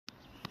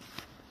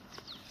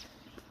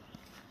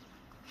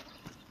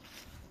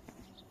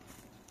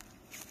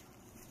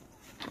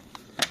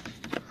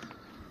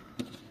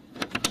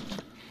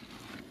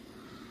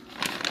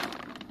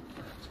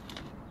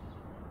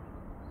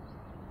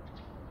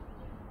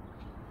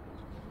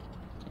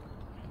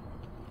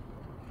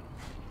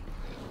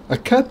A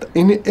cat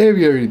in the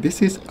aviary.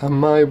 This is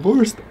my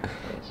worst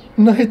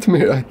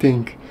nightmare, I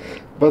think.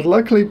 But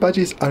luckily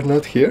Budgies are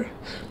not here.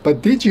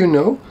 But did you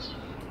know?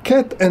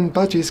 Cat and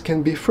Budgies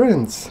can be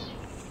friends.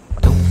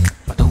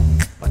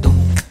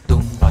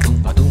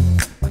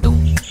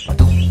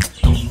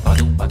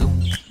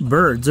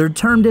 Birds are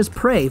termed as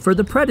prey for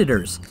the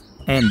predators,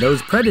 and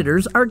those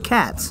predators are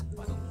cats.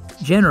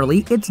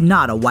 Generally, it's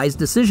not a wise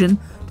decision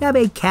to have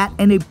a cat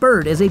and a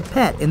bird as a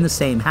pet in the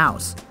same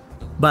house.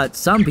 But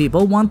some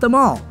people want them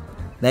all.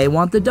 They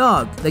want the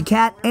dog, the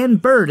cat, and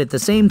bird at the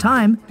same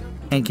time.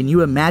 And can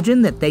you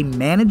imagine that they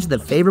manage the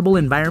favorable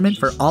environment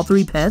for all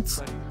three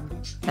pets?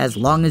 As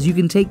long as you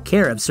can take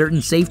care of certain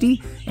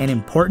safety and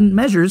important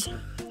measures,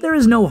 there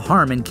is no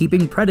harm in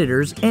keeping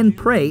predators and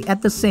prey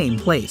at the same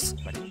place.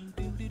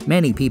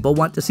 Many people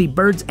want to see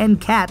birds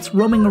and cats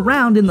roaming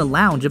around in the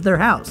lounge of their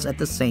house at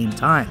the same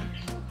time.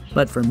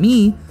 But for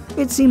me,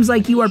 it seems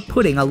like you are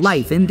putting a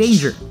life in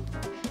danger.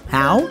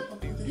 How?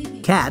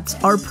 Cats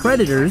are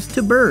predators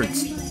to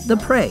birds, the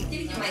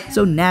prey.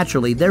 So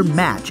naturally, their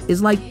match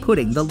is like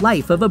putting the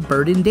life of a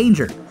bird in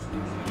danger.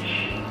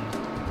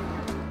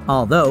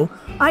 Although,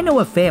 I know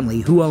a family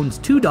who owns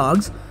 2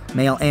 dogs,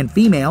 male and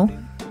female,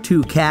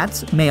 2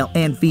 cats, male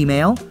and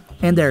female,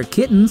 and their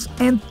kittens,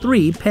 and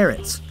 3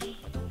 parrots.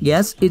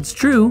 Yes, it's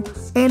true,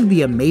 and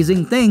the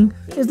amazing thing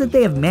is that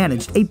they have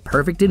managed a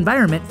perfect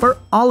environment for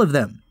all of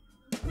them.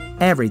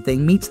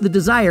 Everything meets the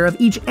desire of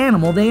each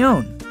animal they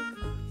own.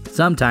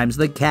 Sometimes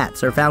the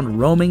cats are found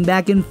roaming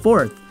back and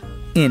forth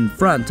in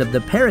front of the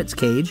parrot's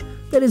cage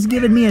that has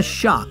given me a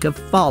shock of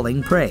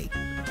falling prey.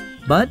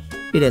 But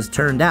it has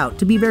turned out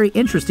to be very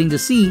interesting to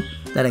see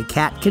that a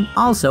cat can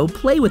also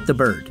play with the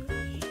bird.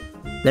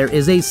 There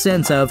is a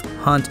sense of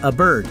hunt a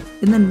bird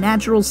in the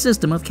natural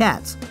system of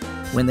cats.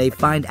 When they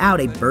find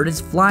out a bird is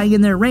flying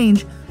in their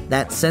range,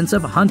 that sense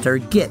of hunter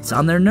gets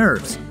on their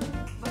nerves.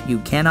 You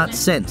cannot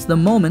sense the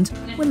moment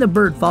when the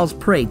bird falls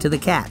prey to the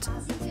cat.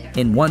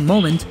 In one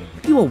moment,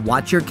 you will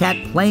watch your cat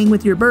playing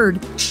with your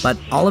bird, but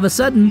all of a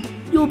sudden,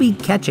 you will be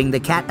catching the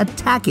cat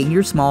attacking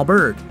your small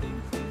bird.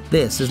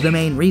 This is the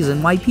main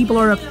reason why people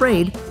are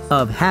afraid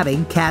of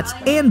having cats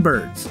and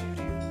birds.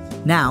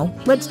 Now,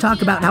 let's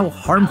talk about how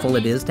harmful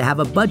it is to have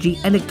a budgie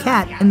and a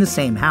cat in the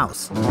same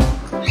house.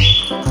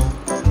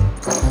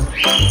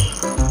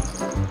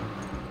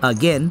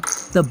 Again,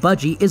 the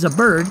budgie is a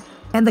bird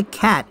and the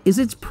cat is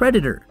its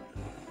predator.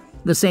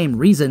 The same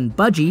reason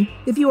budgie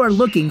if you are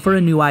looking for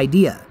a new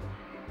idea.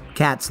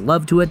 Cats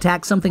love to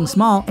attack something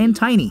small and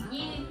tiny.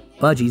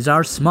 Budgies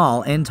are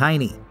small and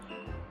tiny.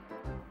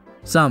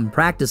 Some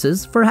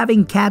practices for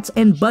having cats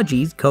and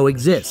budgies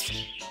coexist.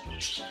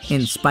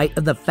 In spite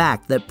of the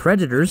fact that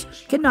predators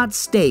cannot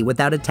stay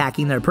without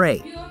attacking their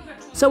prey.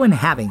 So in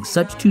having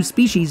such 2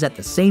 species at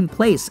the same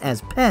place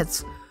as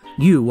pets,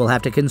 you will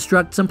have to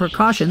construct some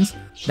precautions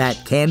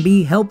that can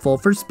be helpful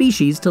for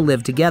species to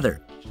live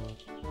together.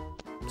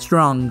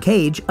 Strong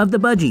cage of the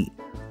budgie.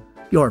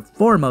 Your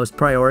foremost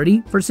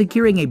priority for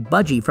securing a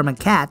budgie from a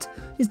cat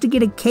is to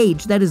get a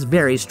cage that is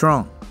very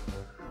strong.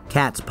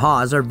 Cats'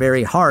 paws are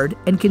very hard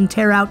and can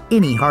tear out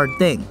any hard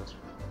thing.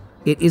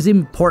 It is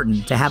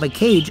important to have a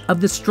cage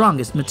of the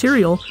strongest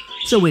material,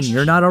 so when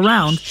you're not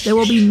around, there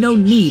will be no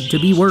need to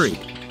be worried.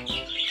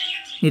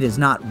 It is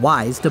not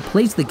wise to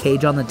place the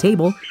cage on the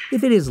table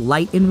if it is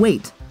light in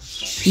weight.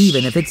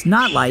 Even if it's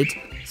not light,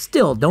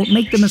 still don't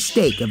make the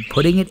mistake of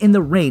putting it in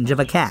the range of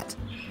a cat.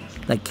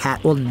 The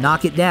cat will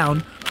knock it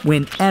down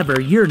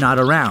whenever you're not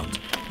around.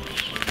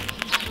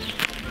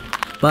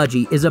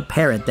 Budgie is a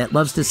parrot that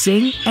loves to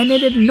sing and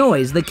it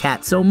annoys the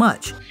cat so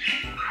much.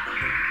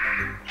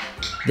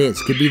 This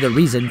could be the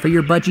reason for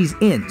your budgie's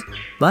end,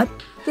 but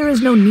there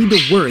is no need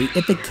to worry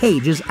if the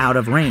cage is out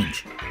of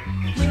range.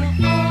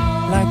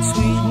 Like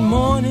sweet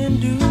morning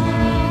dew,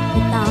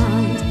 with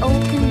arms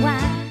open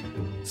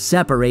wide.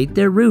 Separate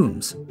their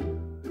rooms.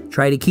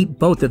 Try to keep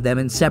both of them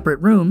in separate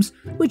rooms,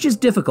 which is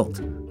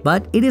difficult,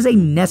 but it is a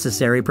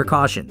necessary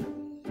precaution.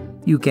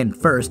 You can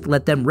first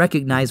let them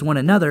recognize one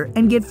another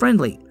and get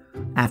friendly.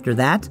 After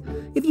that,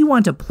 if you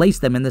want to place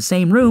them in the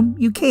same room,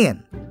 you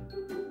can.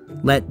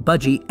 Let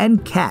Budgie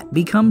and cat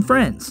become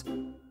friends.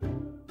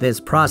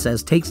 This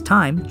process takes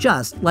time,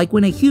 just like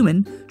when a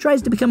human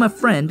tries to become a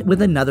friend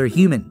with another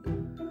human.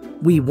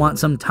 We want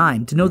some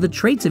time to know the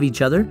traits of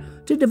each other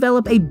to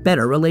develop a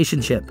better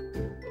relationship.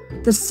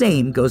 The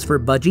same goes for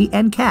Budgie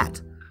and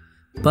cat.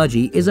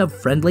 Budgie is of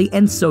friendly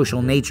and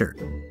social nature.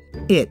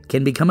 It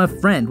can become a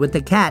friend with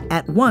the cat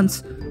at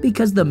once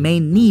because the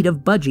main need of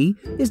Budgie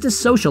is to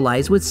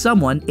socialize with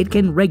someone it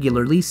can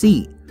regularly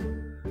see.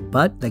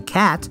 But the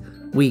cat,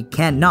 we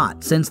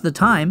cannot sense the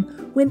time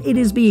when it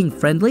is being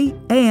friendly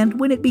and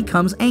when it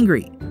becomes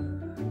angry.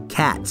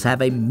 Cats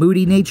have a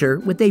moody nature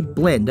with a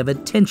blend of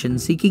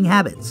attention-seeking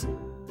habits.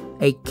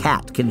 A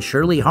cat can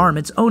surely harm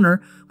its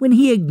owner when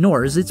he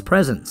ignores its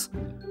presence.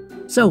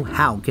 So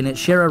how can it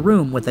share a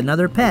room with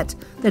another pet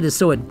that is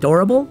so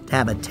adorable to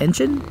have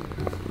attention?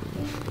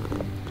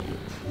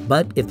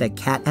 But if the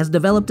cat has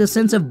developed a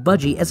sense of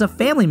Budgie as a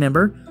family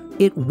member,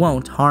 it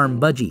won't harm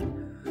Budgie.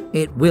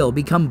 It will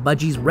become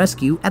Budgie's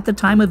rescue at the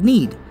time of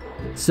need.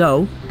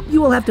 So,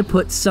 you will have to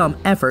put some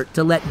effort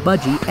to let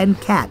Budgie and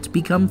Cat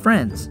become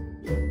friends.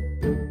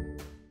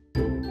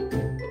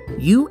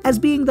 You, as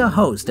being the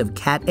host of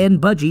Cat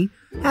and Budgie,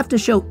 have to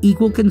show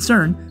equal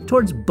concern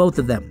towards both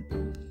of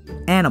them.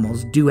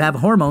 Animals do have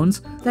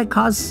hormones that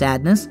cause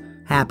sadness,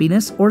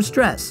 happiness, or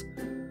stress.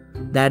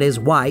 That is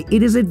why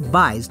it is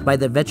advised by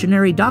the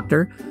veterinary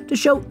doctor to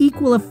show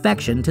equal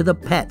affection to the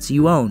pets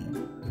you own.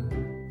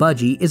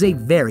 Budgie is a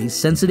very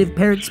sensitive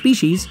parrot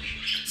species.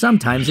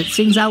 Sometimes it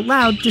sings out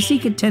loud to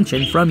seek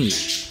attention from you.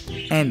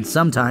 And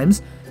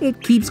sometimes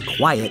it keeps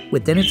quiet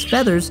within its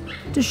feathers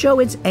to show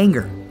its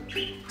anger.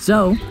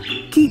 So,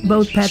 keep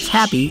both pets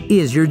happy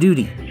is your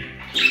duty.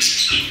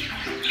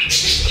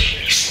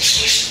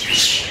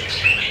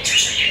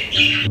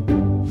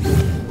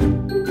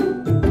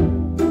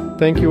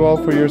 Thank you all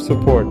for your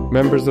support,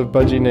 members of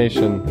Budgie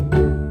Nation.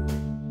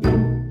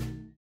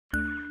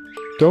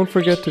 Don't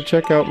forget to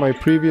check out my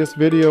previous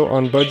video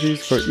on Budgies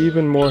for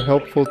even more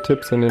helpful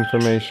tips and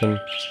information.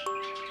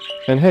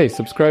 And hey,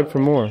 subscribe for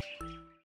more.